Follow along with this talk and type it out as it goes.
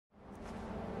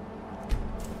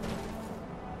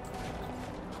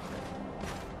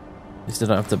At least I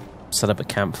don't have to set up a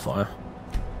campfire.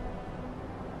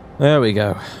 There we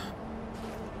go.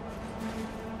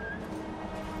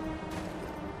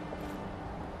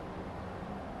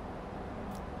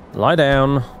 Lie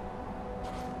down.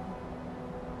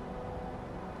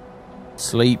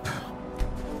 Sleep.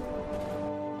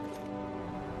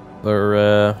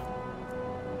 For,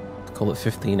 call it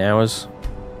 15 hours.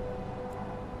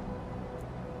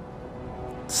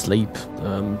 Sleep.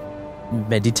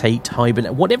 Meditate,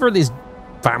 hibernate, whatever these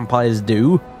vampires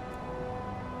do.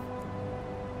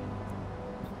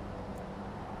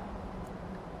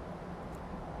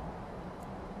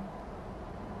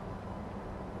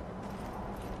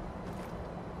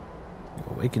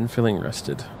 Awaken feeling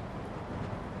rested.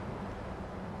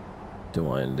 Do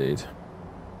I indeed?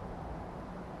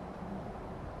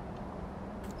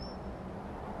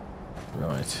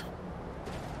 Right.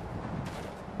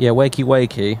 Yeah, wakey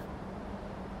wakey.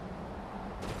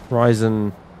 Rise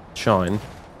and shine.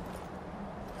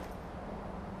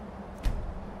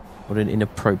 What an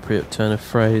inappropriate turn of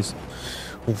phrase.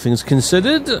 All things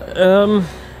considered.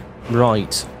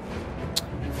 Right.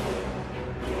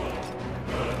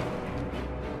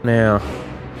 Now,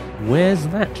 where's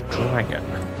that dragon?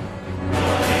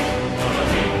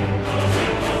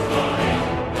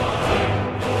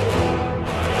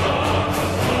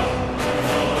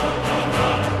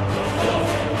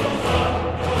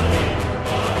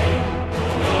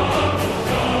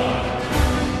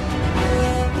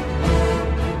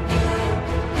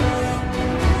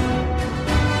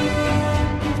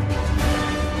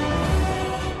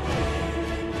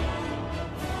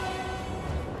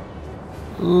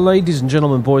 Ladies and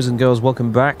gentlemen, boys and girls,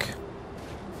 welcome back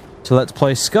to Let's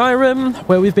Play Skyrim,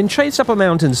 where we've been chased up a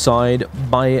mountainside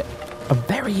by a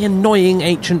very annoying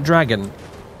ancient dragon.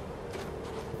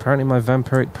 Apparently my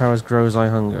vampiric powers grow as I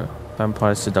hunger.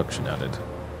 Vampire seduction added.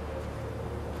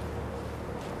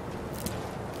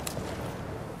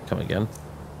 Come again.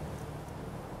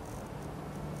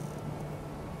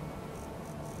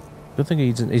 Good thing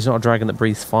he's not a dragon that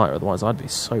breathes fire, otherwise I'd be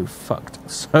so fucked.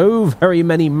 So very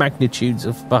many magnitudes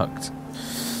of fucked.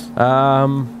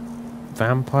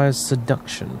 Vampire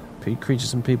seduction.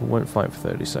 Creatures and people won't fight for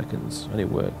 30 seconds. Only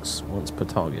works once per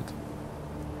target.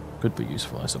 Could be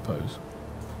useful, I suppose.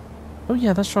 Oh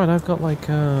yeah, that's right, I've got like,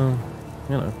 you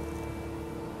know...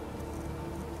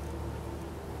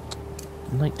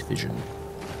 night vision.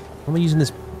 What am I using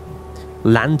this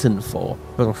lantern for?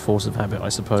 A force of habit, I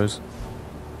suppose.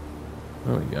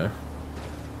 There we go.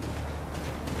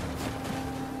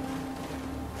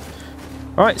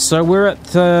 Alright, so we're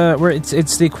at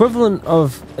it's the equivalent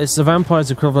of the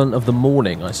vampire's equivalent of the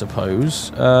morning, I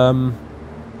suppose.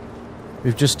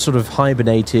 We've just sort of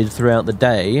hibernated throughout the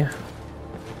day.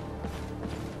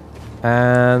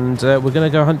 And we're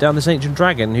gonna go hunt down this ancient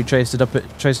dragon who chased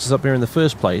us up here in the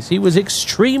first place. He was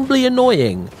extremely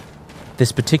annoying.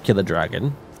 This particular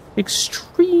dragon.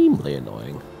 Extremely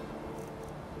annoying.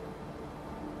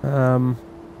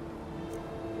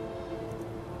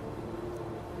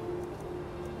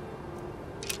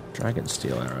 Dragon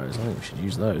steel arrows. I think we should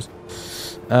use those.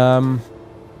 On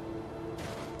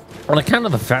account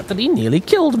of the fact that he nearly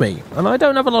killed me. And I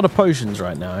don't have a lot of potions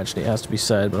right now, actually, it has to be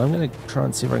said. But I'm going to try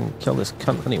and see if I can kill this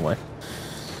cunt anyway.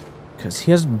 Because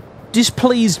he has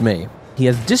displeased me. He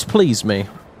has displeased me.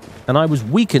 And I was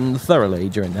weakened thoroughly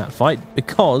during that fight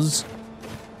because...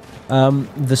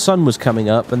 the sun was coming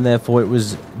up, and therefore it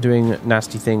was doing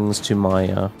nasty things to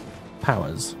my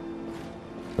powers.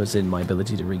 As in my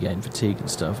ability to regain fatigue and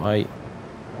stuff. I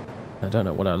don't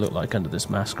know what I look like under this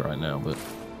mask right now, but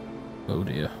oh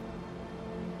dear.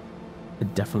 I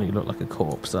definitely look like a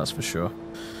corpse, that's for sure.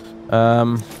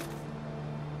 On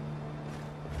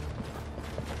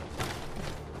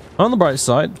the bright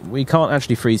side, we can't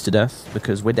actually freeze to death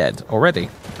because we're dead already.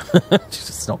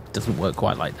 It doesn't work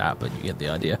quite like that, but you get the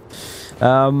idea.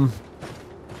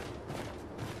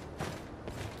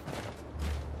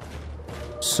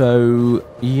 So,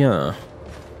 yeah.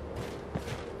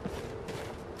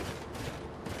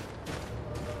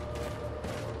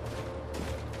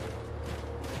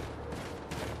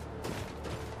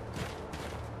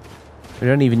 We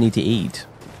don't even need to eat.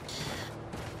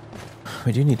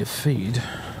 We do need to feed.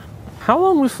 How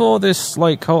long before this,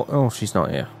 like, oh, she's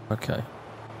not here. Okay.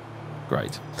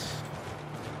 Great.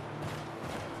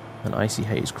 An icy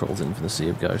haze crawls in from the Sea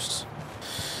of Ghosts.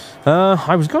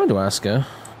 I was going to ask her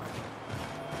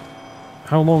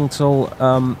how long till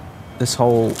this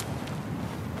whole,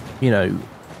 you know,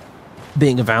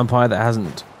 being a vampire that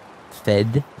hasn't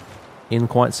fed in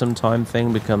quite some time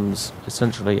thing becomes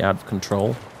essentially out of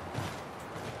control.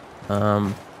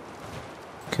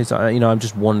 Because, you know, I'm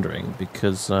just wondering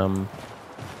because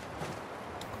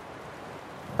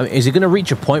I mean, is it going to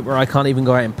reach a point where I can't even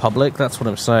go out in public? That's what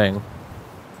I'm saying.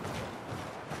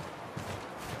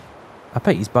 I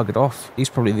bet he's buggered off. He's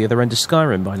probably the other end of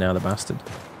Skyrim by now, the bastard.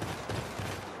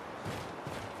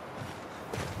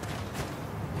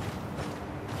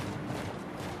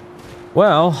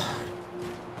 Well,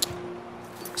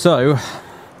 so,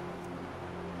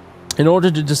 in order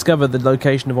to discover the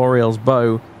location of Auriel's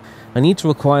bow, I need to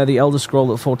acquire the Elder Scroll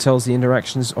that foretells the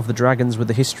interactions of the dragons with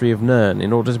the history of Nirn.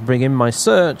 In order to bring in my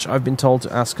search, I've been told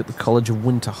to ask at the College of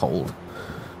Winterhold.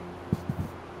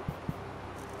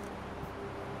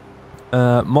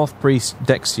 Moth Priest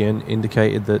Dexion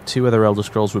indicated that 2 other Elder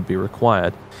Scrolls would be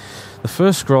required. The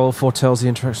first scroll foretells the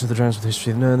interactions of the dragons with the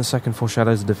history of Nirn, the second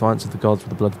foreshadows the defiance of the gods with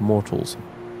the blood of mortals.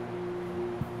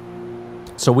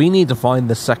 So we need to find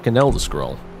the second Elder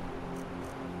Scroll.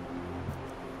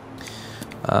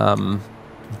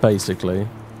 Basically.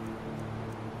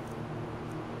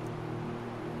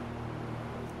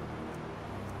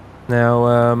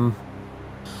 Now,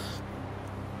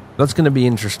 that's going to be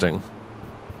interesting,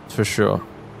 for sure.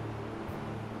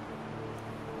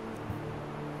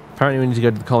 Apparently we need to go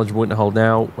to the College of Winterhold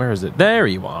now. Where is it? There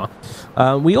you are.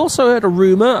 We also heard a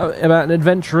rumour about an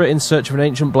adventurer in search of an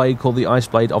ancient blade called the Ice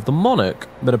Blade of the Monarch,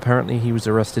 but apparently he was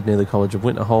arrested near the College of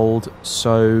Winterhold,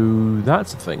 so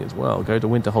that's a thing as well. Go to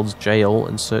Winterhold's jail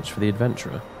and search for the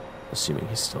adventurer, assuming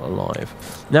he's still alive.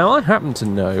 Now, I happen to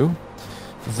know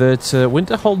that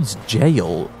Winterhold's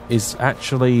jail is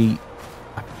actually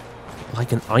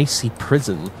like an icy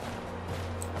prison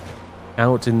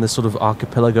out in the sort of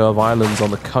archipelago of islands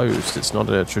on the coast. It's not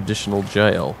a traditional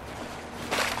jail.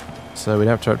 So we'd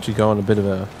have to actually go on a bit of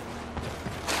a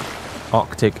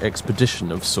Arctic expedition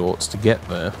of sorts to get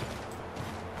there.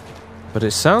 But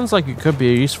it sounds like it could be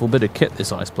a useful bit of kit,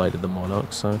 this Ice Blade of the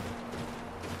Monarch, so...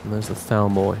 And there's the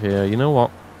Thalmor here. You know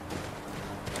what?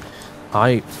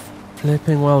 I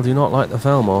flipping well do not like the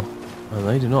Thalmor. And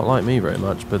they do not like me very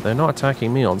much, but they're not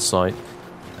attacking me on sight.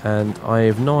 And I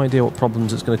have no idea what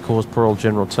problems it's going to cause poor old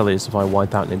General Tullius if I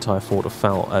wipe out an entire fort of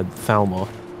Thalmor.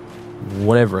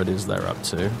 Whatever it is they're up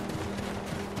to.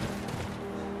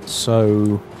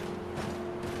 So...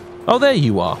 Oh, there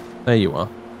you are. There you are.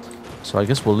 So I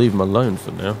guess we'll leave them alone for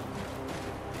now.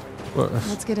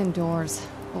 Let's get indoors.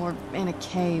 Or in a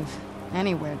cave.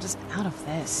 Anywhere, just out of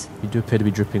this. You do appear to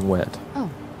be dripping wet. Oh,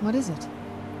 what is it?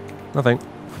 Nothing.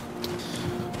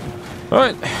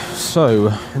 Alright,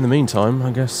 so, in the meantime,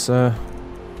 I guess, what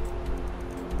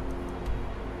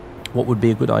would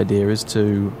be a good idea is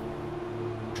to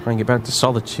try and get back to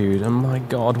Solitude. And my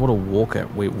god, what a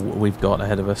walkout we've got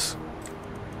ahead of us.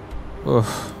 Ugh.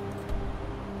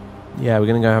 Yeah, we're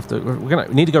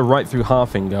gonna need to go right through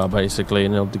Hearthfire, basically,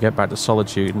 and to get back to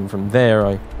Solitude, and from there,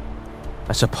 I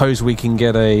suppose we can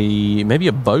get maybe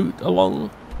a boat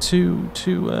along to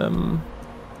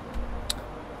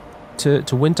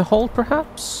Winterhold,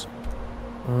 perhaps?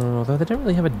 Although they don't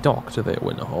really have a dock, do they, at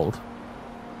Winterhold?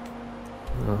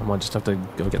 I might just have to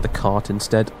go get the cart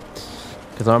instead,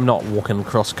 because I'm not walking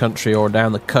across country or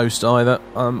down the coast either.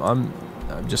 I'm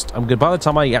good. By the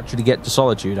time I actually get to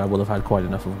Solitude, I will have had quite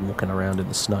enough of walking around in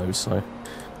the snow, so I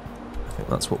think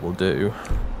that's what we'll do.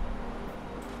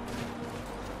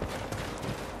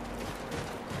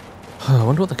 I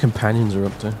wonder what the companions are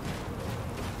up to.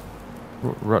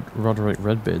 Roderick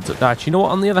Redbeard's up. Actually, you know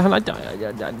what? On the other hand,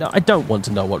 I don't want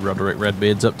to know what Roderick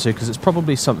Redbeard's up to, because it's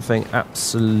probably something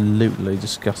absolutely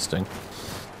disgusting.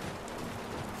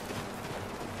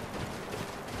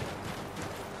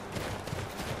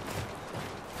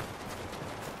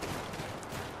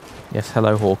 Yes,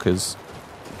 hello, Hawkers.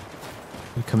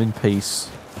 We come in peace.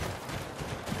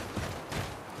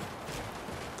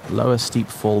 Lower Steep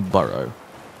Fall Burrow.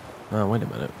 Oh, wait a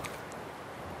minute.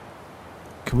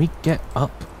 Can we get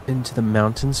up into the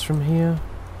mountains from here?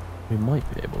 We might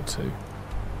be able to.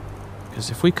 Because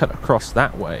if we cut across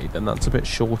that way, then that's a bit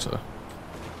shorter.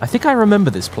 I think I remember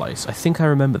this place.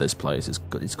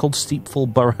 It's called Steep Fall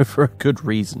Burrow for a good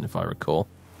reason, if I recall.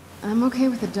 I'm okay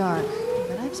with the dark,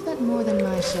 but I've spent more than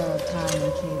my share of time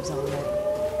in caves already.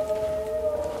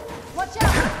 Watch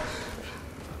out!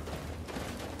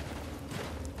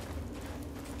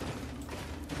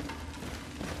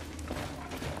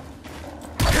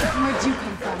 Where'd you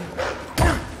come from?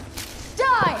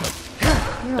 Die!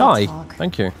 Die!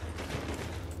 Thank you.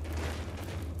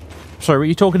 Sorry, were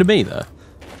you talking to me there?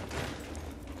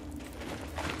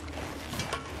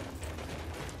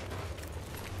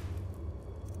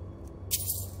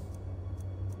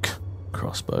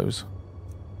 Crossbows.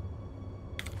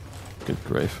 Good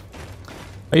grief.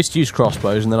 I used to use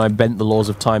crossbows, and then I bent the laws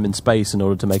of time and space in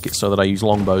order to make it so that I use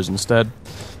longbows instead.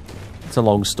 It's a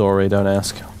long story, don't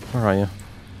ask. Where are you?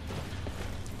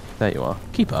 There you are.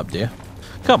 Keep up, dear.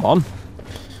 Come on.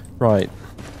 Right.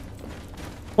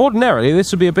 Ordinarily,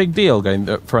 this would be a big deal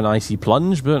going for an icy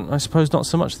plunge, but I suppose not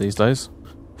so much these days.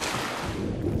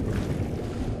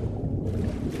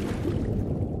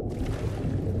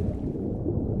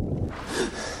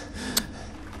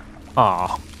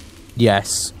 Ah.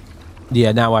 Yes.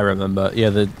 Yeah, now I remember.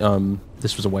 Yeah,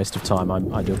 this was a waste of time.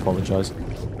 I do apologise.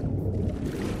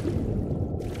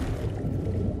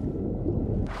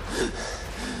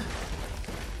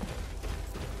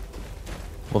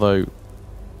 Although,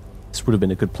 this would have been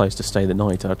a good place to stay the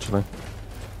night, actually.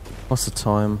 What's the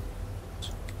time?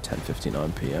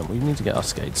 10:59 PM. We need to get our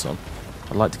skates on.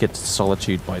 I'd like to get to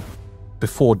Solitude by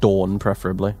before dawn,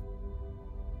 preferably.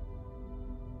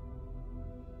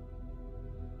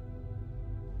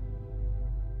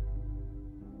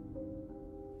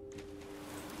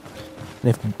 And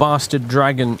if bastard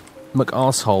Dragon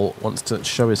McArsehole wants to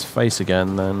show his face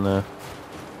again, then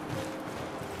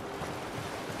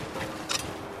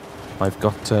I've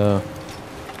got a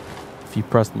few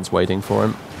presents waiting for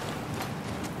him.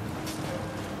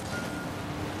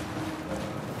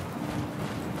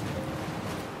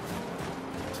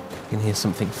 I can hear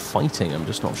something fighting, I'm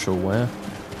just not sure where.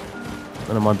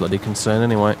 None of my bloody concern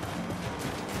anyway.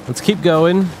 Let's keep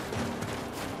going.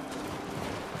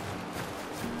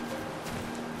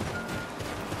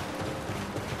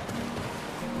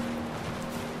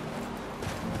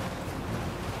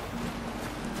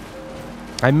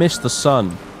 I miss the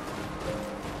sun.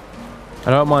 I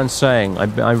don't mind saying,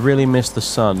 I really miss the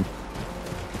sun.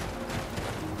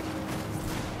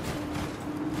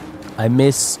 I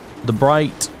miss the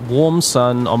bright, warm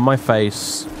sun on my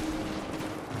face.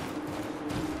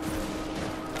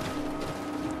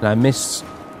 And I miss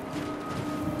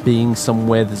being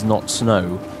somewhere there's not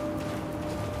snow.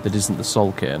 That isn't the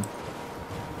Solcairn.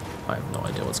 I have no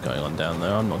idea what's going on down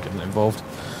there, I'm not getting involved.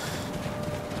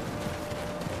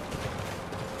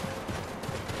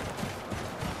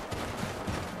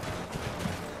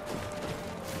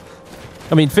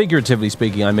 I mean, figuratively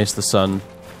speaking, I miss the sun.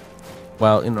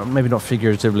 Well, you know, maybe not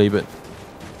figuratively, but...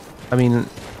 I mean...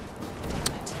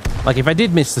 Like, if I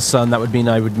did miss the sun, that would mean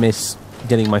I would miss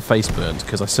getting my face burnt,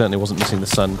 because I certainly wasn't missing the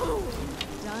sun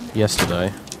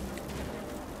yesterday.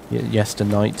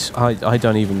 Yesternight. I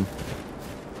don't even...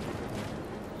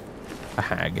 A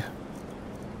hag.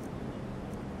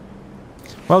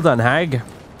 Well done, hag.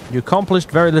 You accomplished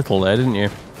very little there, didn't you?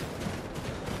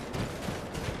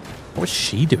 What's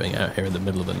she doing out here in the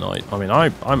middle of the night? I mean,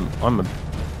 I'm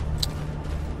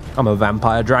a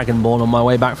vampire dragonborn on my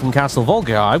way back from Castle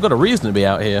Volkjar. I've got a reason to be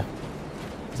out here.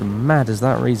 As mad as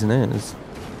that reason is.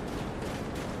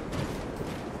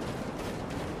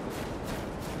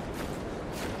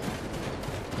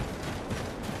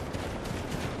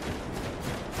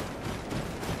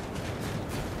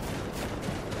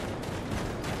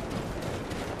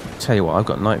 Tell you what, I've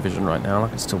got night vision right now and I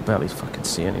can still barely fucking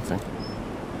see anything.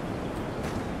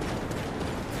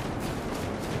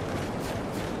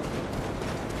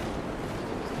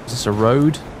 Is this a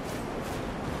road?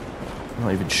 I'm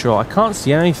not even sure. I can't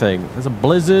see anything. There's a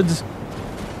blizzard,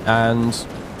 and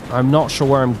I'm not sure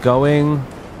where I'm going.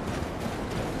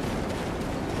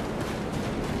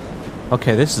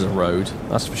 Okay, this is a road,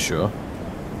 that's for sure.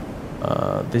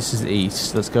 This is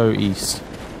east. Let's go east.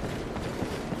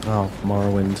 Oh,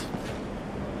 Morrowind.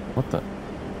 What the?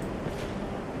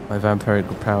 My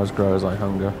vampiric powers grow as I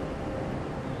hunger.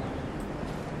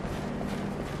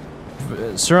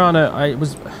 Serrano, I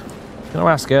was going to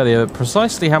ask earlier,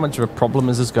 precisely how much of a problem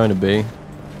is this going to be?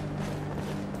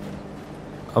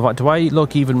 Do I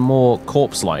look even more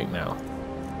corpse-like now?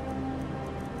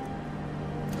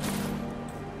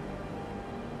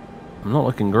 I'm not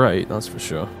looking great, that's for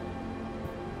sure.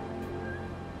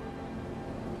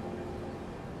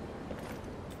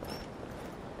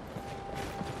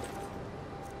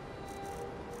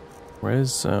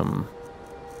 Where's, I'll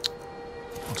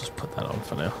just put that on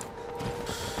for now.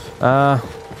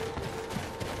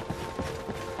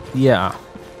 Yeah.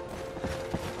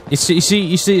 You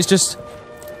see, it's just...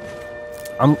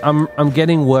 I'm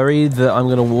getting worried that I'm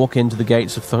going to walk into the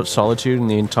gates of Solitude and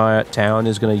the entire town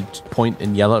is going to point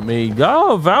and yell at me,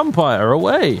 "Oh, vampire,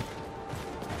 away!"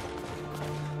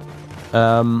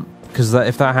 Because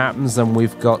if that happens, then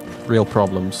we've got real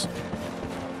problems.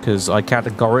 Because I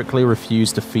categorically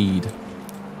refuse to feed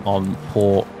on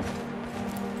poor,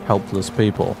 helpless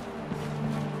people.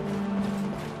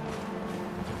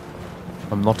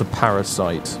 I'm not a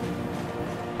parasite.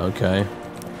 Okay.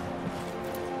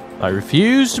 I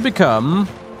refuse to become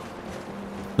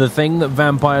the thing that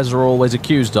vampires are always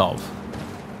accused of.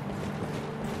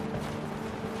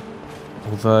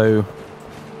 Although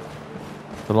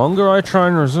The longer I try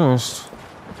and resist,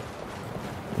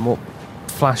 the more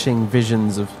flashing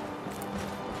visions of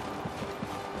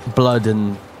blood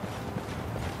and...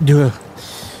 Ugh.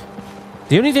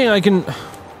 The only thing I can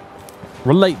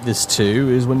relate this to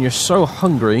is when you're so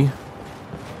hungry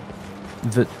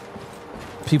that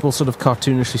people sort of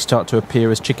cartoonishly start to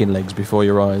appear as chicken legs before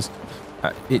your eyes.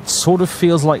 It sort of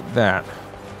feels like that.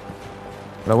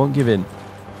 But I won't give in.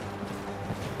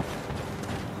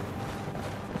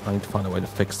 I need to find a way to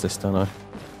fix this, don't I?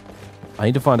 I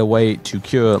need to find a way to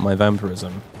cure my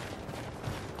vampirism.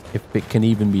 If it can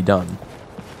even be done.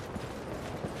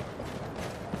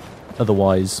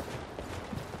 Otherwise,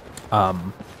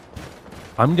 I'm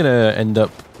gonna end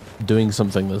up doing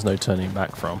something there's no turning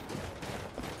back from.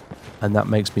 And that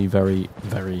makes me very,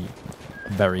 very,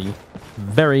 very,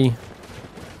 very,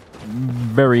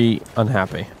 very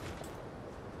unhappy.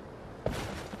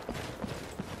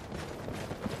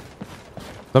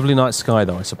 Lovely night sky,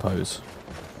 though, I suppose.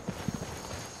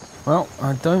 Well,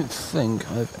 I don't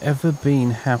think I've ever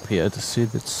been happier to see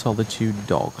the Solitude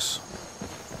dogs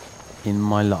in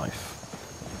my life.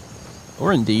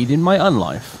 Or indeed, in my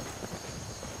unlife.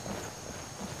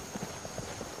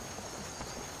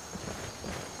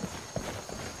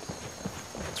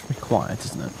 It's very quiet,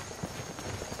 isn't it?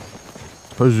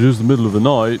 Suppose it is the middle of the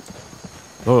night.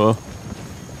 Well,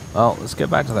 let's get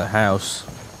back to the house.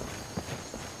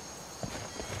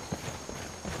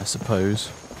 I suppose.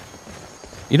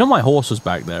 You know my horse was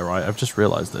back there, right? I've just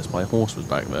realised this. My horse was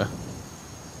back there.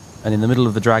 And in the middle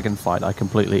of the dragon fight,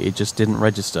 it just didn't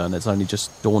register, and it's only just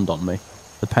dawned on me.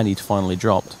 The penny'd finally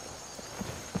dropped.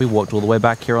 We walked all the way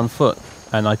back here on foot,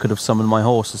 and I could have summoned my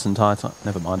horse this entire time.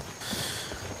 Never mind.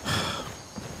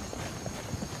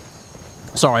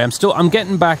 Sorry, I'm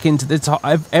getting back into this.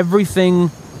 Everything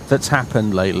that's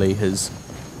happened lately has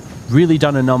really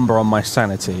done a number on my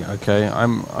sanity, okay?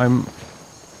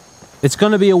 It's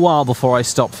going to be a while before I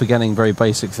stop forgetting very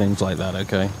basic things like that,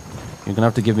 okay? You're going to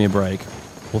have to give me a break.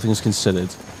 All things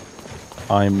considered,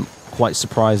 I'm quite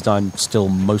surprised I'm still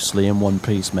mostly in one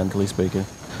piece, mentally speaking.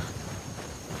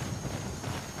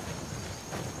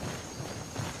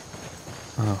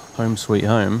 Oh, home sweet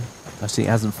home. I see it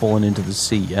hasn't fallen into the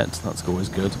sea yet. That's always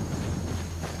good.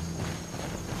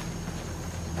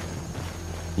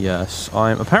 Yes,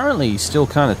 I'm apparently still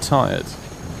kind of tired.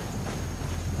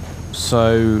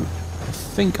 So, I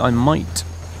think I might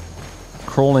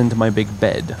crawl into my big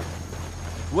bed.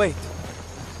 Wait.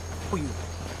 Who are you?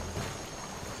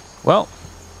 Well,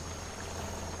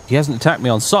 he hasn't attacked me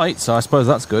on sight, so I suppose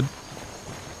that's good.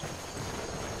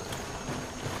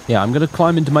 Yeah, I'm going to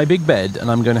climb into my big bed,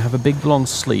 and I'm going to have a big long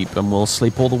sleep, and we'll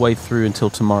sleep all the way through until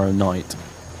tomorrow night.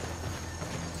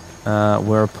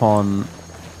 Whereupon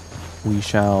we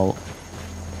shall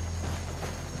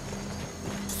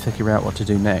figure out what to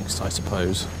do next, I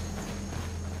suppose.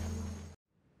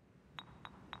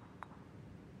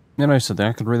 You know something,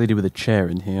 I could really do with a chair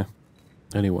in here.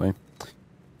 Anyway.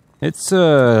 It's,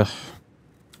 just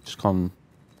gone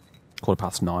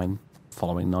 9:15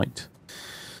 following night.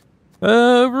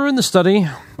 We're in the study,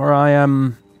 where I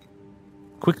am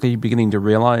quickly beginning to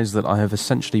realise that I have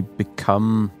essentially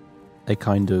become a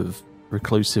kind of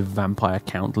reclusive vampire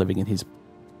count living in his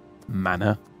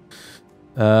manor.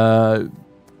 Outside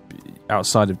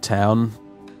of town.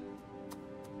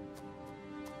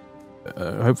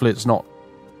 Hopefully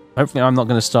I'm not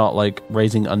going to start, like,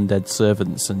 raising undead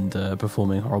servants and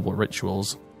performing horrible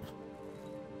rituals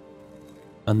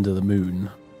under the moon.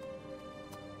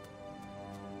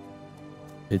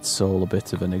 It's all a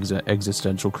bit of an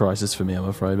existential crisis for me, I'm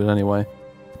afraid. But anyway,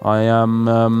 I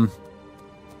am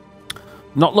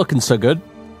not looking so good.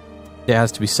 It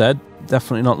has to be said.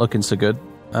 Definitely not looking so good.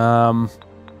 And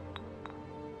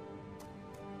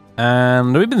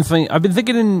I've been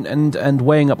thinking and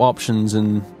weighing up options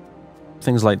and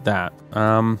things like that.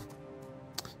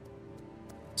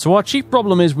 So our chief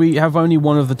problem is we have only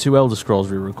one of the 2 Elder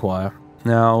Scrolls we require.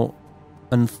 Now,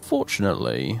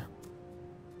 unfortunately,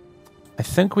 I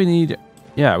think we need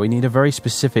a very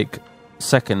specific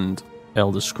second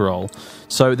Elder Scroll.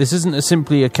 So this isn't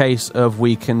simply a case of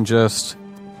we can just,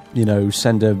 you know,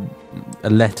 send a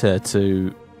letter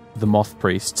to the Moth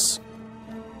Priests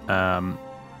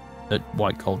at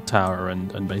White Gold Tower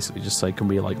and basically just say, can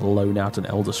we, like, loan out an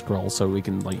Elder Scroll so we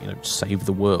can, like, you know, save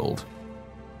the world.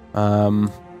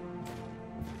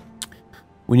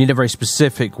 We need a very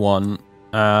specific one,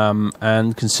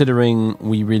 and considering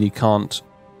we really can't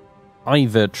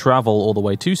either travel all the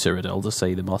way to Cyrodiil to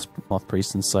say the Moth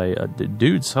Priest and say,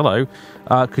 dudes, hello,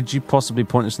 could you possibly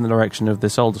point us in the direction of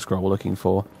this Elder Scroll we're looking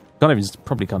for?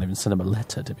 Probably can't even send him a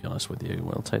letter, to be honest with you.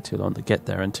 It'll take too long to get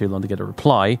there and too long to get a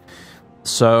reply.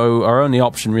 So our only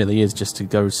option really is just to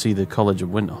go see the College of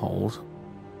Winterhold.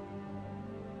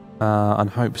 And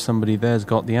hope somebody there's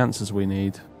got the answers we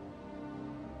need.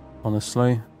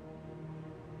 Honestly.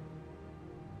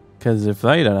 Because if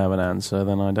they don't have an answer,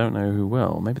 then I don't know who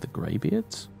will. Maybe the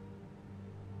Greybeards?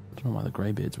 I don't know why the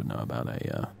Greybeards would know about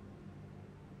an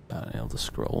Elder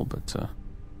Scroll, but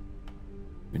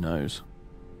who knows?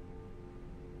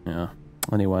 Yeah.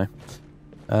 Anyway.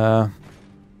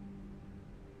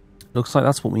 Looks like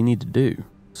that's what we need to do.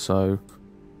 So,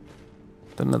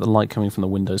 don't let the light coming from the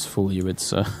windows fool you.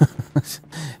 It's it's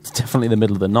definitely the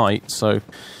middle of the night. So,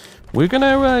 we're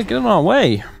gonna get on our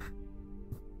way.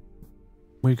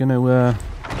 We're gonna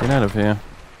get out of here.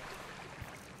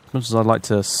 As much as I'd like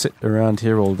to sit around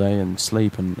here all day and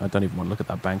sleep, and I don't even want to look at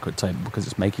that banquet table because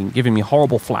it's giving me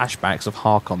horrible flashbacks of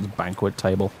Harkon's banquet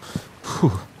table.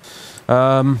 Whew.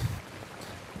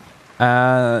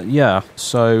 Yeah.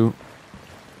 So.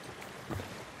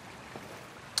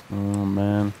 Oh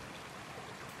man,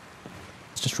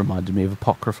 it's just reminded me of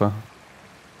Apocrypha.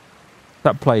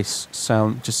 That place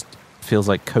just feels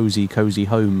like cozy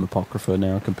home Apocrypha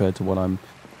now compared to what I'm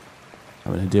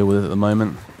having to deal with at the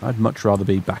moment. I'd much rather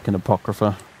be back in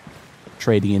Apocrypha,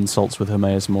 trading insults with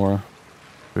Hermaeus Mora,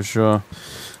 for sure.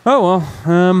 Oh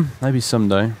well, maybe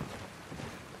someday.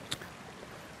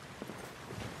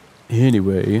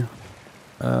 Anyway,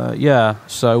 yeah.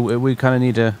 So we kind of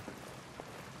need to.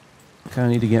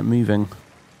 Get moving.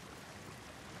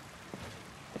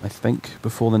 I think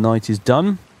before the night is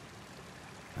done.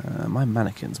 My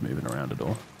mannequin's moving around at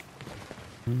all.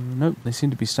 Nope, they seem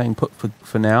to be staying put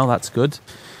for now. That's good.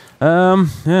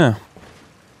 Yeah.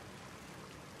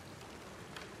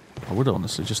 I would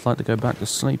honestly just like to go back to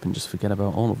sleep and just forget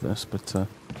about all of this, but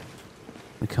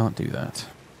we can't do that.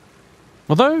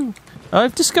 Although,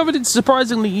 I've discovered it's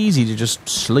surprisingly easy to just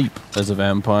sleep as a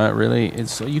vampire, really.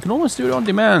 You can almost do it on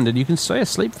demand, and you can stay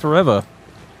asleep forever.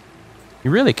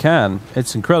 You really can.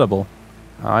 It's incredible.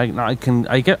 I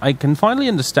can finally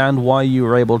understand why you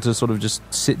were able to sort of just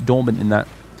sit dormant in that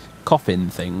coffin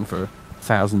thing for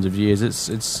thousands of years.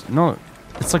 It's not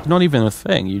even a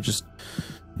thing. You just,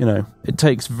 it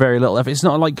takes very little effort. It's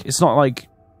not like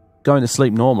going to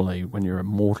sleep normally when you're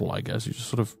immortal, I guess. You just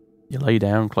sort of you lay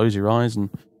down, close your eyes, and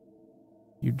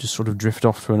you just sort of drift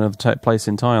off to another place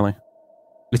entirely.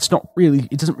 It doesn't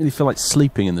really feel like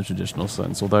sleeping in the traditional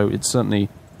sense, although it certainly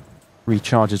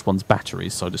recharges one's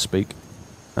batteries, so to speak.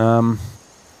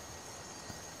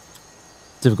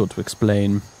 Difficult to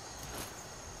explain.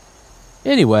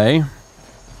 Anyway,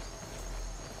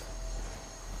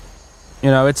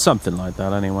 it's something like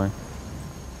that anyway.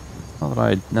 Not that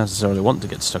I necessarily want to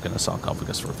get stuck in a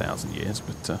sarcophagus for 1,000 years,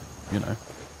 but, I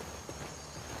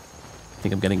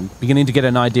think I'm beginning to get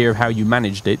an idea of how you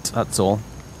managed it, that's all.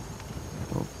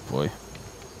 Oh boy.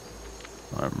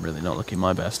 I'm really not looking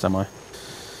my best, am I?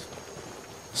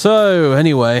 So,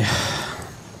 anyway.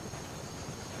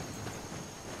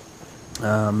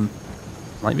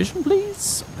 Night vision,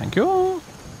 please. Thank you.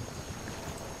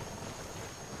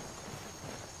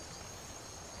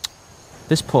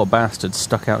 This poor bastard's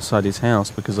stuck outside his house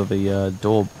because of the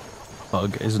door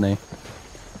bug, isn't he?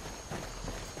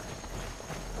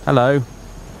 Hello.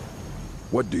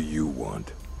 What do you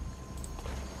want?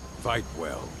 Fight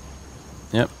well.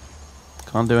 Yep.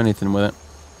 Can't do anything with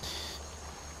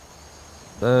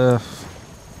it.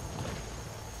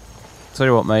 Tell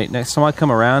you what, mate. Next time I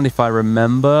come around, if I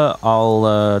remember,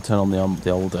 I'll turn on the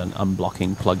old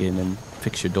unblocking plugin and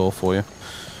fix your door for you.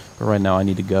 But right now, I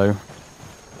need to go.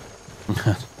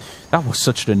 That was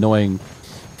such an annoying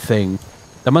thing.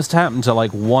 That must happen to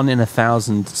like 1 in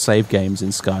 1,000 save games in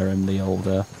Skyrim. The old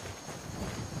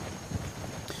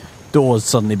doors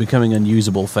suddenly becoming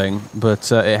unusable thing,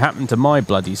 but it happened to my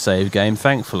bloody save game.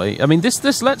 Thankfully, I mean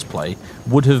this Let's Play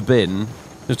would have been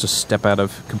just a step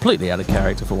completely out of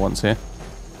character for once here.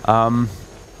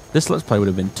 This Let's Play would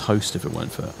have been toast if it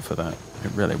weren't for that.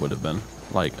 It really would have been.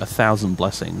 Like 1,000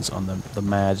 blessings on the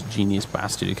mad genius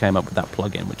bastard who came up with that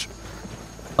plugin, which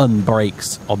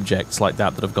unbreaks objects like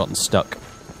that have gotten stuck.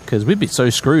 Because we'd be so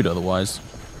screwed otherwise.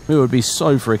 We would be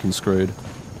so freaking screwed.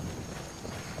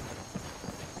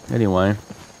 Anyway.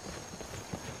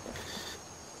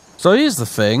 So here's the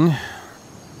thing.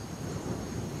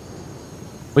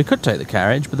 We could take the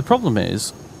carriage, but the problem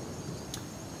is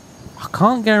I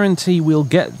can't guarantee we'll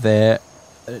get there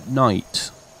at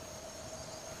night.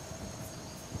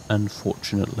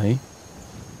 Unfortunately.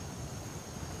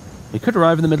 We could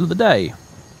arrive in the middle of the day.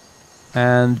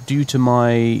 And due to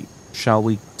my, shall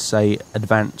we say,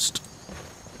 advanced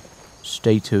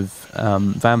state of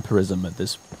vampirism at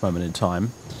this moment in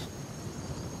time,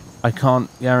 I can't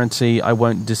guarantee I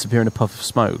won't disappear in a puff of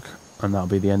smoke. and that'll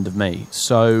be the end of me.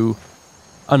 So,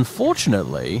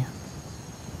 unfortunately,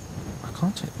 I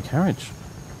can't take the carriage.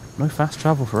 No fast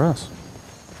travel for us.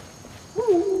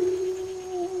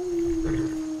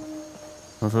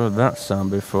 I've heard that sound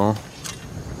before.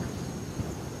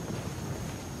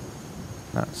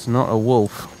 That's not a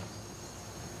wolf.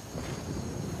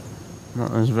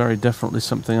 That is very definitely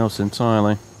something else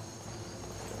entirely.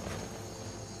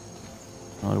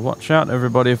 I'd watch out,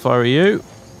 everybody, if I were you.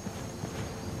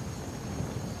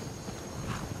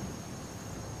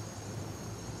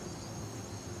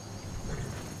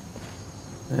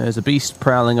 There's a beast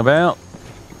prowling about.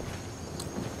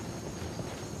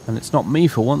 And it's not me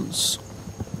for once.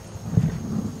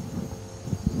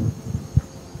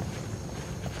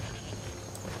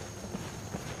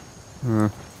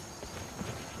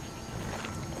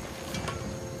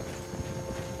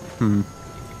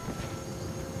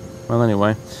 Well,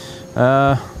 anyway.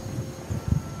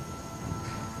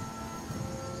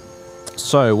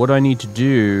 So, what I need to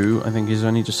do, I think, is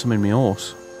I need to summon my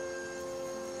horse.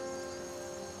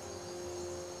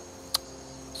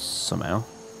 Somehow.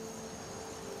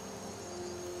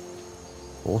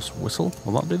 Horse whistle?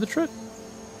 Will that do the trick?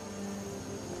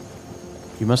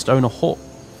 You must own a horse.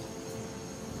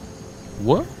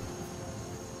 What?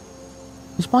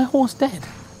 Is my horse dead?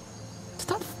 Did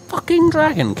that fucking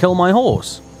dragon kill my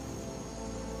horse?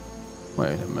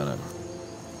 Wait a minute.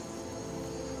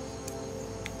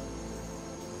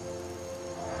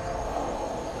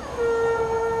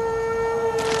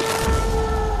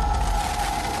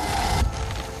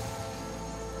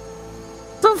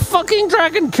 The fucking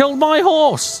dragon killed my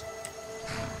horse!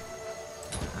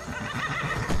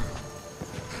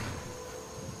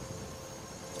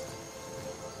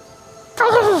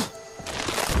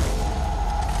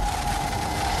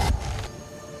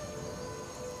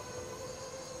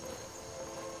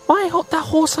 That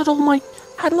horse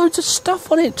had loads of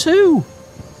stuff on it too.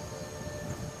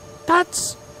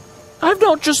 I've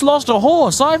not just lost a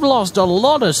horse, I've lost a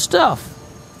lot of stuff.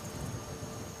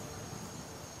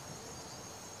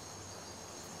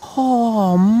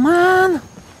 Oh man.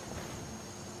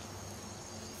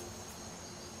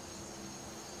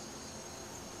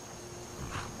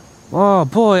 Oh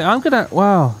boy,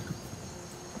 wow.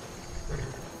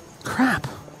 Crap.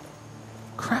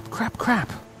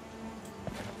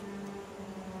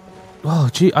 Oh,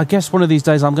 gee, I guess one of these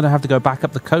days I'm going to have to go back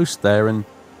up the coast there and...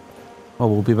 Well,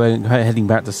 we'll be heading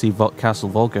back to see Castle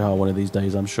Volkihar one of these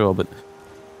days, I'm sure, but...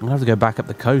 I'm going to have to go back up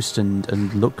the coast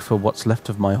and look for what's left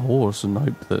of my horse and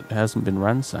hope that it hasn't been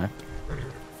ransacked.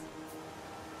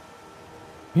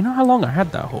 You know how long I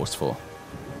had that horse for?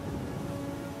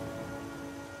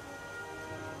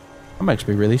 That makes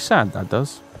me really sad, that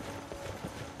does.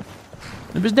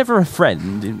 It was never a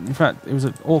friend. In fact, it was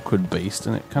an awkward beast,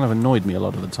 and it kind of annoyed me a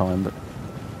lot of the time, but...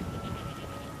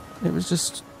 It was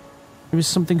just... It was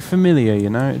something familiar, you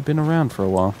know? It'd been around for a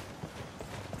while.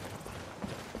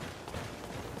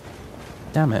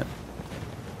 Damn it.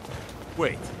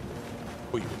 Wait.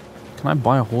 Can I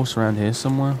buy a horse around here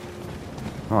somewhere?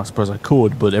 Oh, I suppose I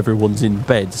could, but everyone's in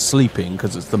bed sleeping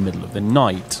because it's the middle of the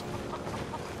night.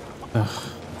 Ugh.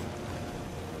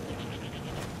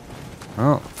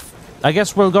 Oh. I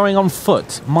guess we're going on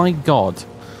foot. My god.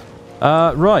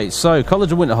 Right, so,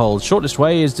 College of Winterhold. Shortest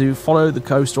way is to follow the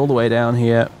coast all the way down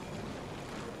here.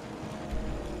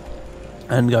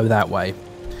 And go that way.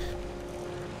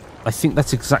 I think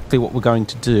that's exactly what we're going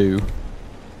to do.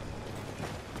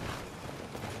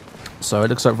 So, it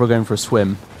looks like we're going for a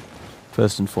swim.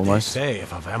 First and foremost. They say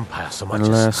if a vampire so much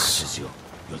Unless... as scratches you,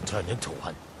 you'll turn into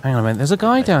one. Hang on a minute, there's a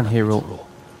guy down here.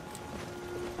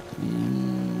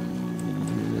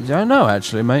 Don't know,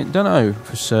 actually, mate. Don't know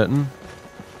for certain.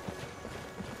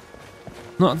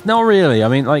 Not really. I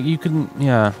mean, like, you can,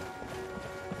 yeah.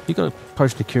 If you got a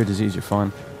potion of cure disease, you're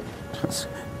fine.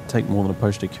 Take more than a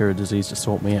potion of cure disease to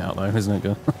sort me out, though, isn't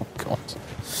it? Oh, God.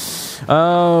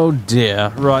 Oh,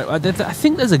 dear. Right, I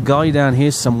think there's a guy down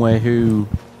here somewhere who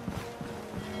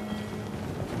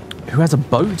has a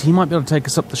boat. He might be able to take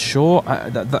us up the shore.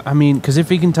 I mean, because if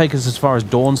he can take us as far as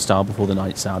Dawnstar before the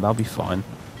night's out, that'll be fine.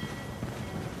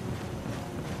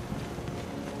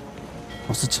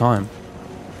 What's the time?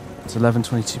 It's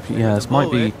 11:22 p.m. Yeah, this might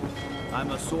be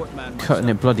cutting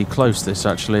it bloody close, this,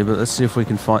 actually, but let's see if we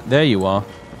can find... There you are.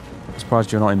 I'm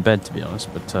surprised you're not in bed, to be honest,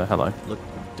 but hello. Look,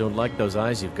 don't like those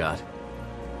eyes you've got.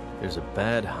 There's a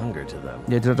bad hunger to them.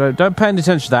 Yeah, don't pay any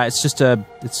attention to that. It's just a...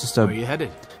 Where are you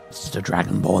headed? It's just a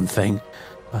Dragonborn thing.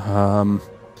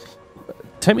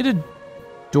 Take me to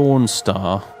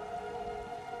Dawnstar.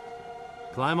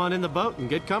 Climb on in the boat and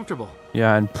get comfortable.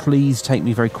 Yeah, and please take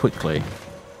me very quickly.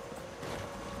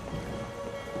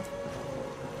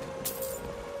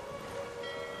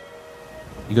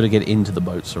 You got to get into the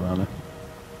boats around it.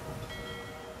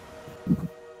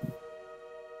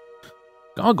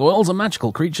 Gargoyles are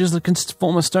magical creatures that can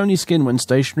form a stony skin when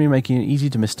stationary, making it easy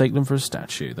to mistake them for a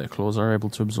statue. Their claws are able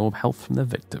to absorb health from their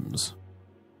victims.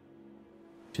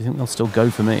 Do you think they'll still go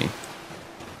for me?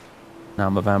 Now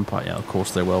I'm a vampire. Yeah, of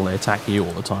course they will. They attack you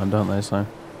all the time, don't they? So,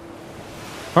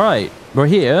 alright, we're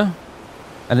here.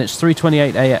 And it's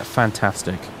 3:28 a.m.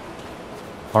 Fantastic.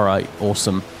 Alright,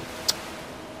 awesome.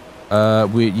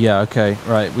 Yeah, okay.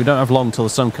 Right, we don't have long till the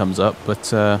sun comes up, but,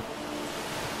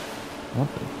 what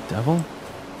the devil?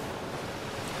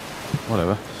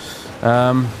 Whatever.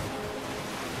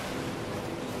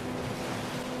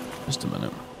 Just a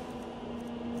minute.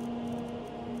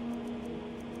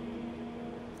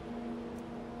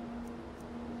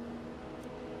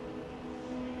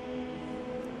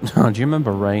 Oh, do you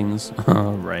remember Rains?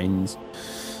 Oh, Rains.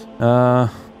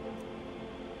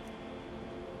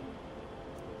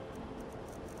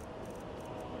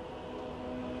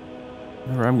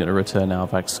 I'm going to return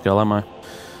Alvax Skull, am I?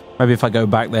 Maybe if I go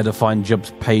back there to find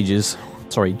Jib's pages.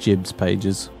 Sorry, Jib's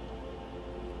pages.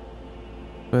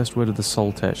 First word of the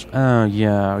soul test. Oh,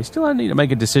 yeah. We still need to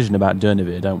make a decision about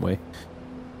Dynavision, don't we?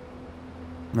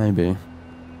 Maybe.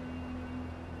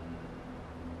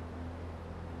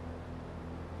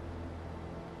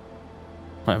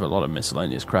 I have a lot of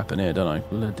miscellaneous crap in here, don't I?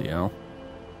 Bloody hell.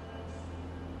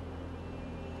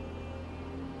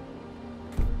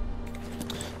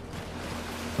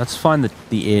 Let's find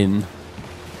the inn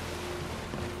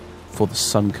before the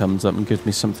sun comes up and gives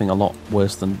me something a lot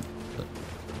worse than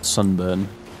sunburn.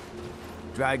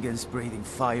 Dragons breathing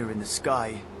fire in the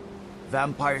sky.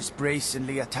 Vampires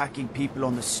brazenly attacking people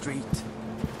on the street.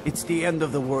 It's the end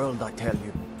of the world, I tell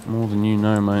you. More than you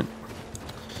know, mate.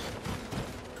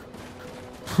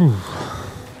 Whew.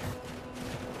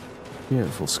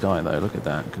 Beautiful sky, though. Look at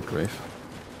that. Good grief.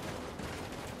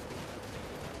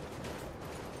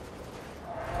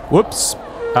 Whoops.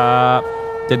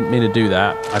 Didn't mean to do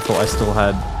that. I thought I still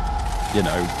had, you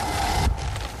know,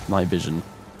 night vision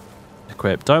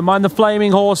equipped. Don't mind the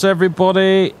flaming horse,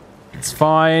 everybody. It's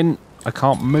fine. I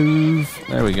can't move.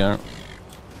 There we go.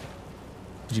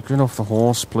 Could you get off the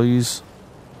horse, please?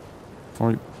 There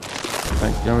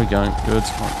we go. Good.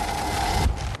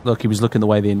 Look, he was looking the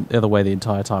other way the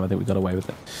entire time. I think we got away with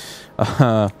it.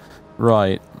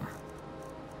 Right.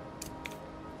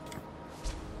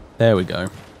 There we go.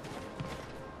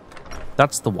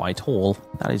 That's the White Hall.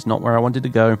 That is not where I wanted to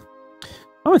go.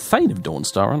 I'm a Thane of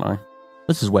Dawnstar, aren't I?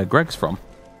 This is where Greg's from.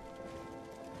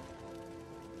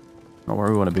 Not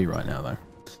where we want to be right now, though.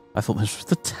 I thought this was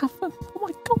the tavern. Oh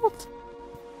my god.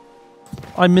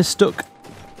 I mistook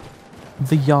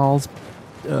the Jarl's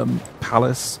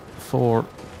palace for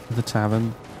the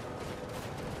tavern.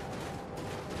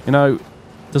 You know,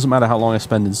 doesn't matter how long I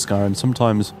spend in Skyrim,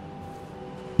 sometimes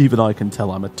even I can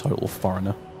tell I'm a total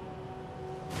foreigner.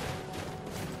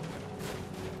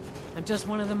 I'm just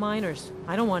one of the miners.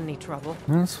 I don't want any trouble.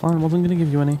 That's fine, I wasn't going to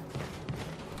give you any.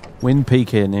 Wind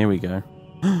Peak in, here we go.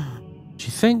 Do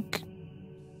you think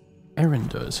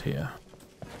Erendur's here?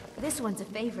 This one's a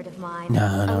favorite of mine.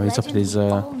 No, he's up at his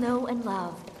all know and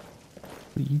love.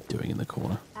 What are you doing in the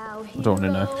corner? I don't want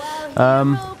to know.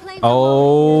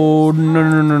 Oh,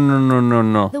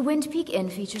 no. The Wind Peak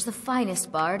Inn features the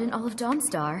finest bard in all of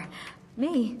Dawnstar.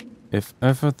 Me. If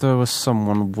ever there was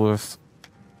someone worth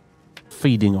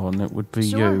feeding on, it would be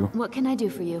you. What can I do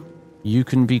for you? You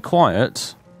can be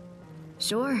quiet.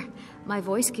 Sure. My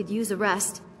voice could use a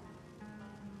rest.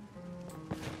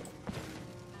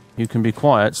 You can be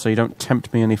quiet so you don't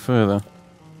tempt me any further.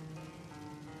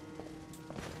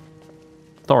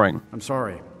 Thorin. I'm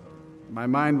sorry. My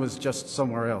mind was just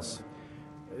somewhere else.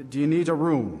 Do you need a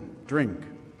room? Drink?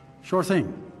 Sure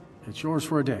thing. It's yours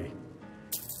for a day.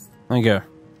 There you go.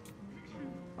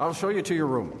 I'll show you to your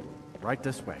room. Right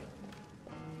this way.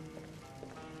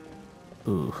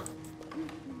 Ooh.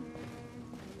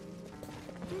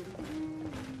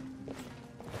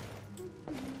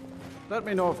 Let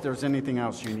me know if there's anything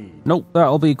else you need. Nope,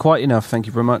 that'll be quite enough. Thank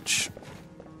you very much.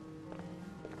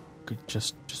 Could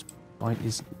just bite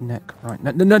his neck right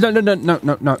now.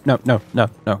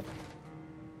 No.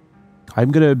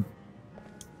 I'm gonna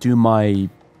do my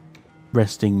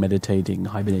resting, meditating,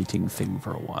 hibernating thing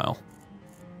for a while.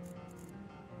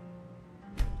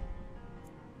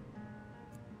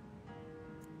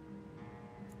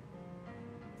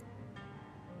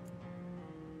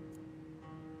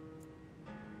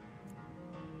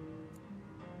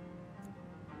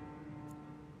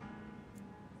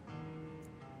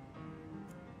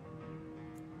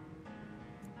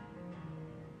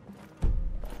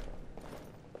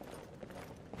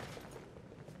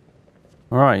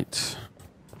 Alright.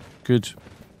 good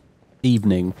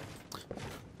evening,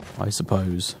 I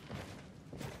suppose.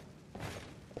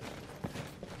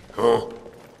 Huh?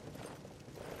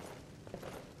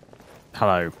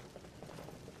 Hello.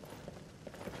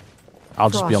 I'll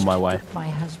just be on my way. Took my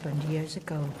husband years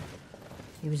ago.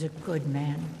 He was a good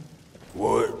man.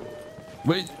 What?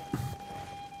 Wait.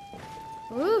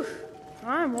 Oof,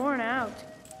 I'm worn out.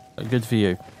 Good for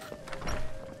you.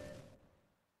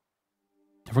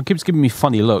 Everyone keeps giving me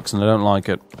funny looks and I don't like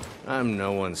it. I'm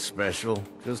no one special.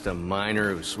 Just a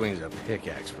miner who swings a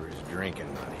pickaxe for his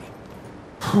drinking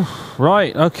money.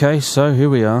 Right, okay, so here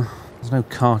we are. There's no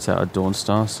cart out of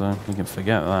Dawnstar, so we can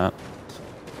forget that.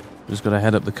 Just gotta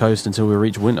head up the coast until we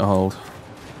reach Winterhold.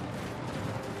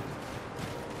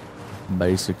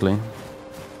 Basically.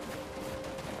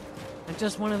 I'm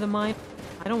just one of the mine.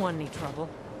 I don't want any trouble.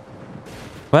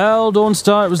 Well,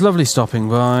 Dawnstar, it was lovely stopping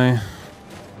by.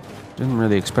 Didn't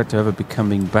really expect to ever be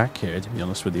coming back here, to be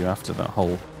honest with you, after that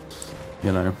whole,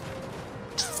 you know,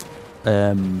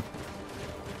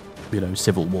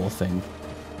 Civil War thing.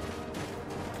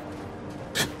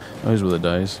 Those were the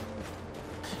days.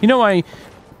 You know,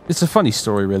 it's a funny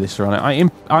story, really, Serrano.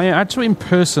 I had to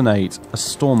impersonate a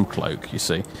Stormcloak, you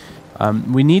see.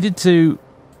 We needed to...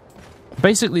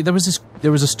 Basically, there was a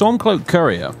Stormcloak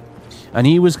courier, and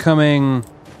he was coming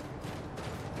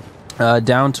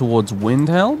down towards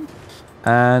Windhelm,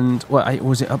 and... Well,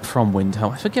 was it up from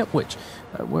Windhelm? I forget which.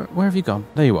 Where have you gone?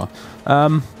 There you are.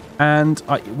 And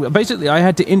basically, I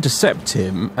had to intercept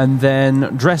him, and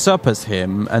then dress up as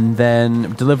him, and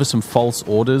then deliver some false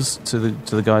orders to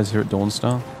the guys here at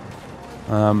Dawnstar.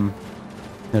 To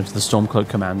the Stormcloak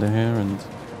commander here, and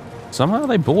somehow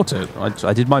they bought it.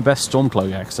 I did my best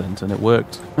Stormcloak accent, and it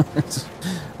worked.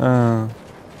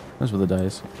 Those were the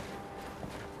days.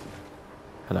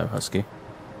 Hello, Husky.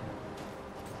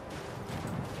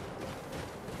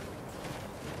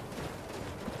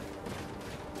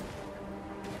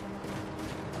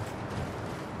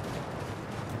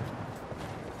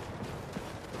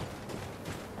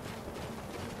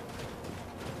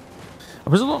 I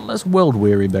was a lot less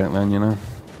world-weary back then, you know.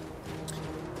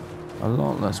 A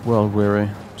lot less world-weary.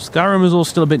 Skyrim was all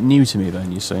still a bit new to me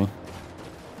then, you see.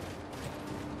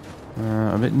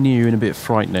 A bit new and a bit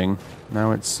frightening.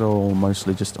 Now it's all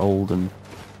mostly just old and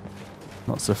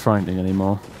not so frightening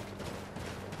anymore.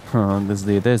 There's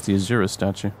the Azura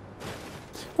statue. I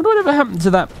wonder whatever happened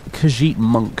to that Khajiit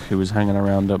monk who was hanging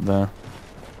around up there.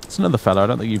 It's another fellow, I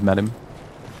don't think you've met him.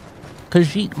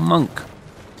 Khajiit monk.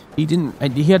 He didn't...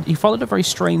 He followed a very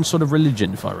strange sort of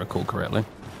religion, if I recall correctly.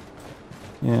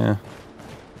 Yeah.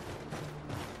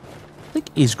 I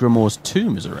think Isgramor's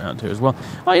tomb is around here as well.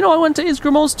 Oh, you know, I went to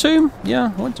Isgramor's tomb.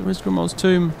 Yeah, I went to Isgramor's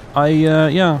tomb.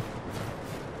 Yeah.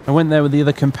 I went there with the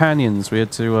other companions. We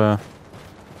had to,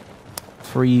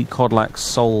 free Kodlak's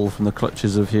soul from the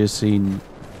clutches of Hircine,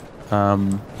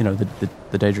 you know,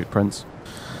 the Daedric Prince.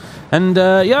 And,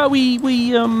 yeah, we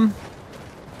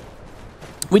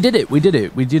did it. We did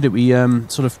it. We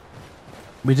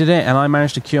did it, and I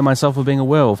managed to cure myself of being a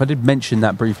werewolf. I did mention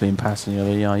that briefly in passing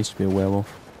earlier. Yeah, I used to be a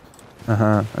werewolf.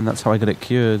 And that's how I got it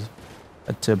cured.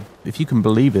 If you can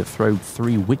believe it, throw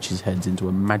 3 witches' heads into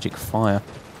a magic fire.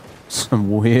 Some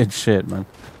weird shit, man.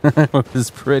 It was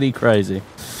pretty crazy.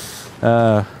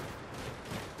 That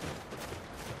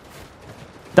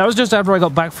was just after I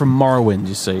got back from Morrowind,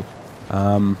 you see.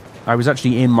 I was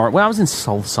actually in Morrowind. Well, I was in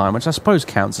Solstheim, which I suppose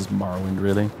counts as Morrowind,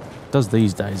 really. It does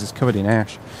these days. It's covered in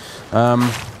ash. There's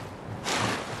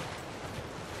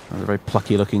a very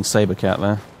plucky-looking saber cat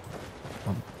there.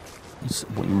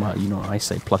 What you know, I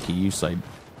say plucky, you say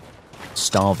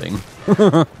starving.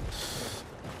 Oh,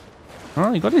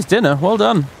 he got his dinner. Well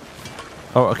done.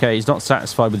 Oh, okay. He's not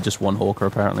satisfied with just one hawker.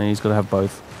 Apparently, he's got to have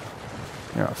both.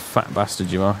 You're a fat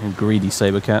bastard, you are. You greedy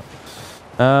saber cat.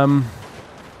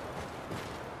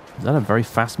 Is that a very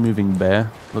fast-moving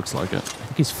bear? Looks like it. I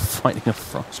think he's fighting a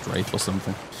frost wraith or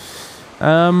something.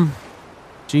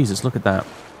 Jesus, look at that.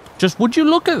 Just would you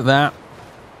look at that?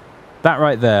 That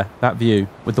right there, that view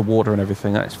with the water and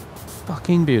everything. That is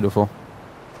fucking beautiful.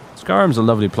 Skyrim's a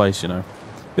lovely place, you know.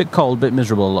 Bit cold, bit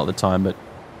miserable a lot of the time, but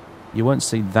you won't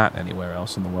see that anywhere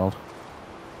else in the world.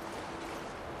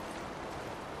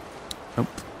 Nope.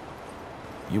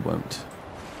 You won't.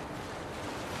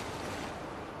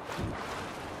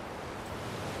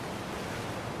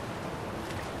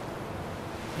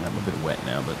 I'm a bit wet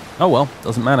now, but oh well,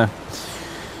 doesn't matter.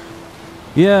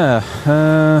 Yeah,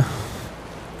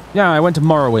 I went to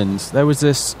Morrowind. There was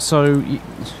this, so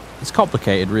it's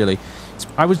complicated, really.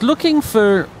 I was looking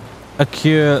for a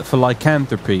cure for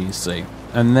lycanthropy, you see,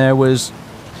 and there's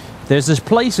this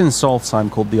place in Solstheim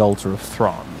called the Altar of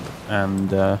Thron,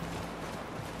 and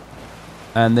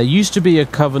And there used to be a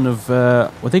coven of,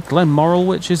 were they Glenmoral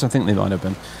witches? I think they might have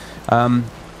been.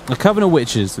 A coven of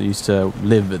witches that used to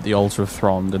live at the Altar of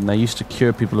Thrond, and they used to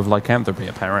cure people of lycanthropy,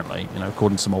 apparently, you know,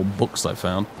 according to some old books I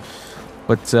found.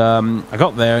 But I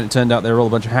got there, and it turned out they were all a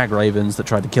bunch of hag ravens that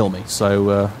tried to kill me,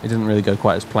 so it didn't really go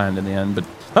quite as planned in the end. But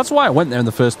that's why I went there in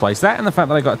the first place. That and the fact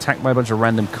that I got attacked by a bunch of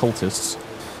random cultists.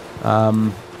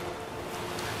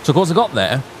 So, of course, I got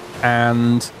there,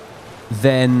 and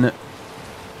then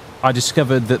I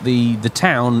discovered that the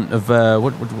town of,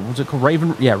 what was it called?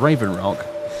 Raven Rock.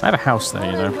 I have a house there,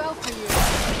 you know. And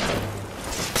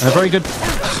a very good...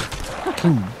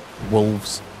 Fucking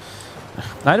wolves.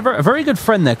 I had a very good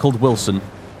friend there called Wilson.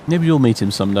 Maybe you'll meet him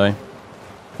someday.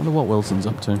 Wonder what Wilson's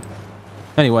up to.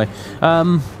 Anyway,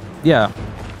 yeah.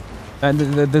 And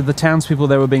the townspeople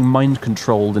there were being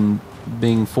mind-controlled and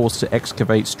being forced to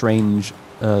excavate strange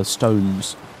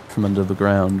stones from under the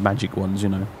ground. Magic ones, you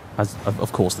know.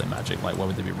 Of course they're magic. Like, why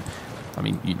would they be... I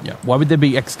mean, yeah. Why would they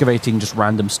be excavating just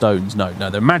random stones? No,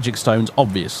 they're magic stones,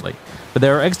 obviously. But they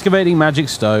were excavating magic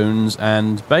stones,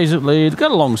 and basically, to cut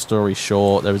a long story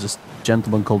short, there was this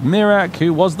gentleman called Mirak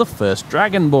who was the first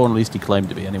Dragonborn, at least he claimed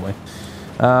to be anyway.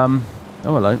 Oh,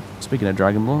 hello. Speaking of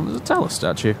Dragonborn, there's a Talos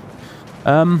statue.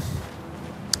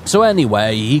 So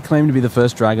anyway, he claimed to be the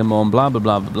first Dragonborn, blah, blah,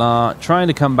 blah, blah, blah, trying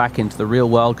to come back into the real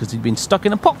world because he'd been stuck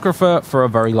in Apocrypha for a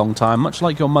very long time, much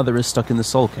like your mother is stuck in the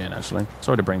Soul Cairn, actually.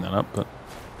 Sorry to bring that up, but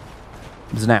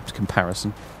it was an apt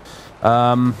comparison.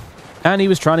 And he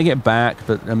was trying to get back,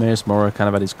 but Amiris Mora kind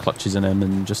of had his clutches in him,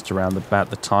 and just around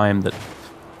about the time that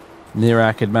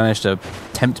Nirak had managed to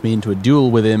tempt me into a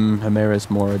duel with him, Amiris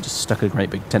Mora just stuck a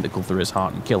great big tentacle through his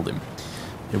heart and killed him.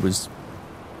 It was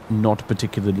not a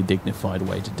particularly dignified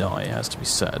way to die, it has to be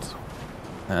said.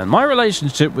 And my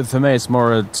relationship with Amiris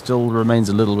Mora still remains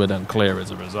a little bit unclear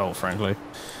as a result, frankly.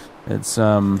 It's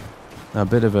a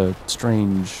bit of a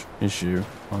strange issue,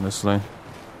 honestly.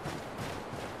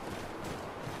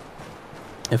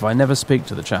 If I never speak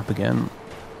to the chap again,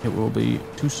 it will be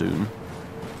too soon.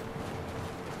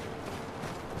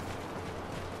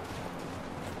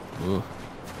 Ugh.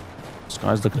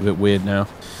 Sky's looking a bit weird now.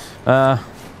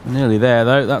 Nearly there,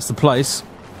 though. That's the place.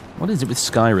 What is it with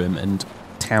Skyrim and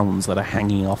towns that are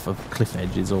hanging off of cliff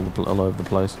edges all over the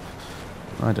place?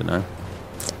 I don't know.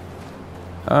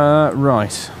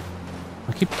 Right.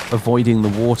 I keep avoiding the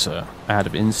water out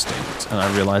of instinct, and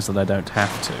I realise that I don't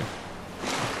have to.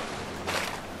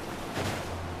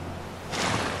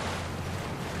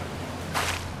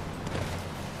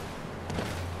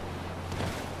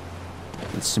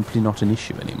 It's simply not an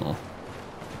issue anymore.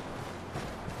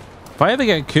 If I ever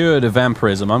get cured of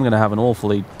vampirism, I'm going to have an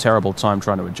awfully terrible time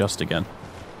trying to adjust again.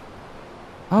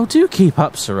 Oh, do keep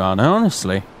up, Serrano,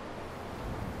 honestly.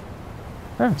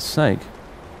 For heaven's sake.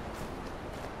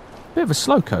 Bit of a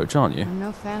slow coach, aren't you? I'm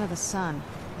no fan of the sun,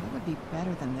 but it would be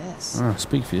better than this. Oh,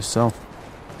 speak for yourself.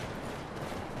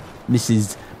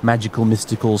 Mrs. Magical,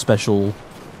 Mystical, Special,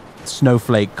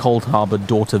 Snowflake, Cold Harbor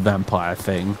Daughter Vampire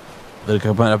thing that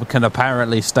can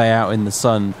apparently stay out in the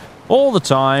sun all the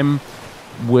time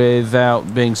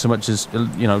without being so much as,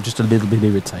 you know, just a little bit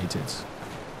irritated.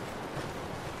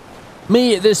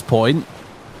 Me, at this point,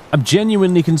 I'm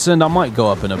genuinely concerned I might go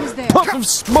up in a puff of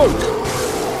smoke.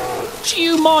 Do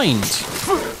you mind?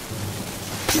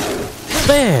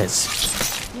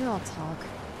 Bears. You're all talk.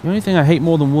 The only thing I hate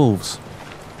more than wolves.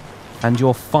 And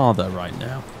your father right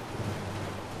now.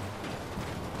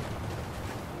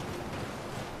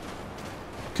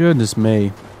 Goodness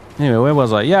me. Anyway, where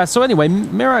was I? Yeah, so anyway,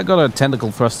 Mirak got a tentacle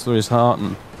thrust through his heart,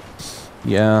 and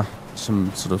yeah,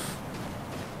 some sort of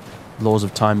laws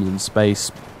of time and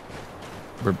space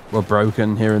were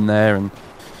broken here and there, and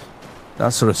that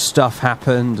sort of stuff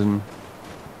happened. And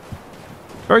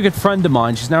a very good friend of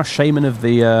mine, she's now shaman of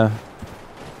the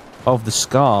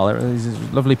Scar. These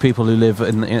lovely people who live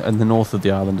in the north of the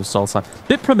island of Solstheim.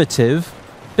 Bit primitive,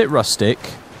 bit rustic.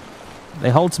 They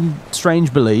hold some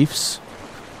strange beliefs.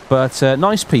 But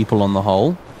nice people on the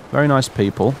whole. Very nice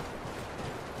people.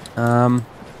 And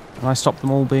I stopped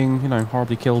them all being, you know,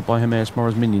 horribly killed by Amiris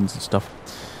Mora's minions and stuff.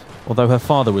 Although her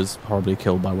father was horribly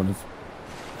killed by one of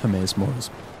Amiris Mora's,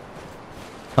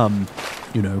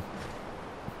 you know,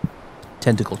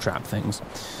 tentacle trap things.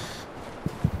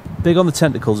 Big on the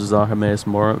tentacles is our Amiris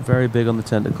Mora. Very big on the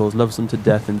tentacles. Loves them to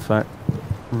death, in fact.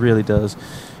 Really does.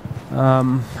 How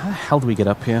the hell do we get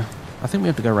up here? I think we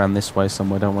have to go around this way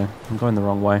somewhere, don't we? I'm going the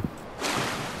wrong way.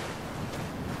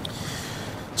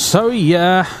 So,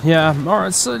 yeah.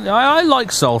 Alright, so I like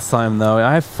Solstheim, though.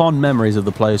 I have fond memories of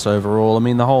the place overall. I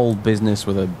mean, the whole business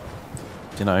with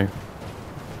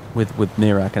with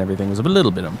Nirak and everything was a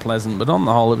little bit unpleasant, but on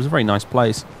the whole, it was a very nice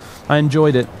place. I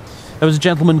enjoyed it. There was a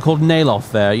gentleman called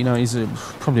Nailoth there. You know, he's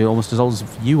probably almost as old as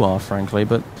you are, frankly,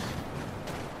 but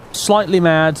slightly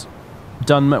mad.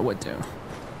 Done.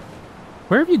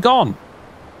 Where have you gone?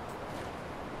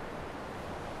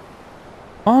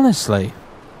 Honestly.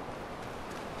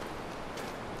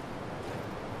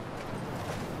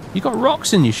 You got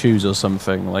rocks in your shoes or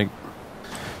something, like...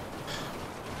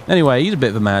 Anyway, he's a bit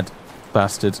of a mad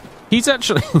bastard. He's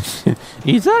actually...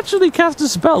 he's actually cast a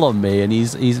spell on me, and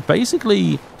he's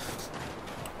basically...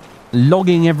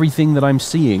 logging everything that I'm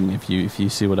seeing, if you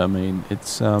see what I mean.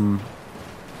 It's, And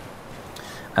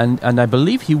I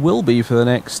believe he will be for the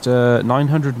next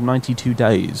 992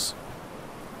 days.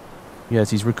 Yes,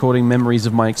 he's recording memories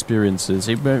of my experiences.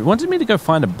 He wanted me to go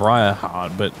find a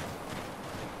Briarheart, but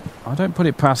I don't put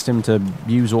it past him to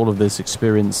use all of this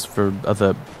experience for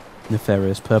other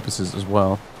nefarious purposes as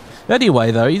well.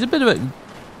 Anyway, though, he's a bit of a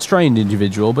strained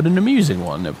individual, but an amusing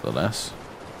one, nevertheless.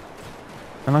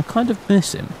 And I kind of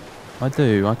miss him. I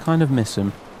do. I kind of miss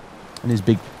him. And his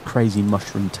big, crazy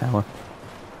mushroom tower.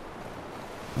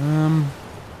 I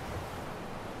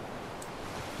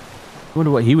wonder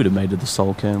what he would have made of the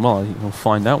Soul Cairn. Well, he'll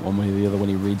find out one way or the other when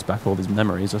he reads back all his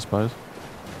memories, I suppose.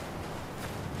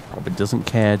 Probably doesn't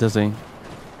care, does he?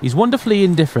 He's wonderfully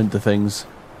indifferent to things.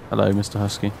 Hello, Mr.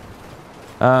 Husky.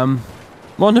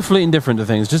 Wonderfully indifferent to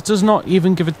things. Just does not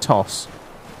even give a toss.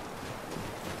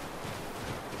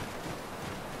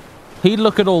 He'd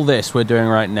look at all this we're doing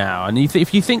right now, and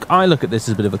if you think I look at this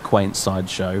as a bit of a quaint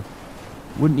sideshow,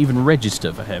 wouldn't even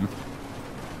register for him.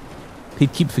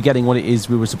 He'd keep forgetting what it is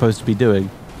we were supposed to be doing.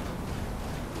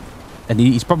 And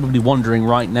he's probably wondering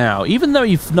right now, even though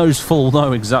he knows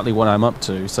exactly what I'm up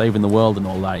to, saving the world and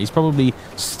all that, he's probably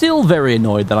still very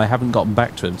annoyed that I haven't gotten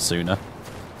back to him sooner.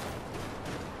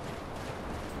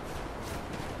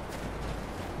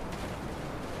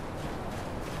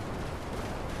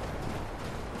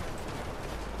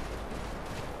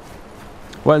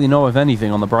 Well, you know, if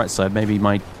anything, on the bright side, maybe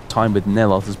my time with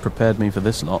Neloth has prepared me for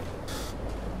this lot.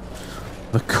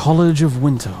 The College of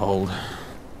Winterhold.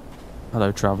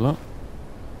 Hello, traveller.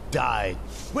 Die.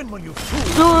 When will you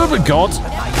fool? Oh my god!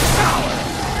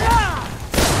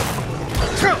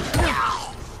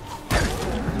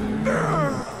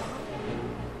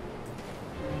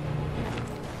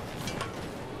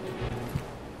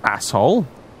 Asshole.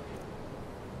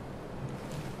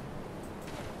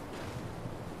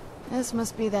 This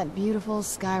must be that beautiful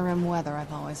Skyrim weather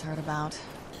I've always heard about.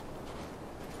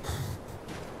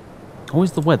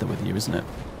 Always the weather with you, isn't it?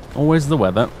 Always the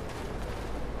weather.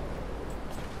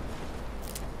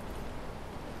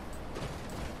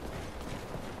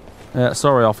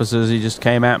 Sorry, officers, he just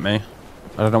came at me.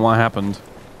 I don't know what happened.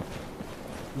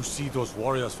 You see those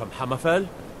warriors from Hammerfell?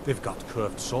 They've got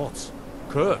curved swords.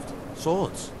 Curved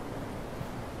swords.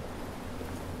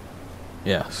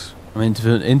 Yes. I'm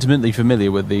intimately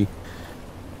familiar with the...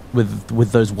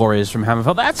 With those warriors from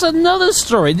Hammerfell. That's another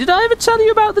story. Did I ever tell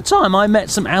you about the time I met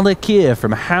some Alakir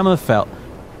from Hammerfell?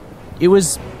 It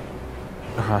was...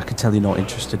 Oh, I could tell you're not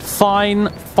interested. Fine,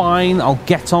 fine. I'll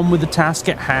get on with the task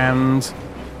at hand.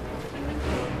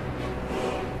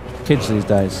 Kids these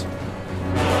days.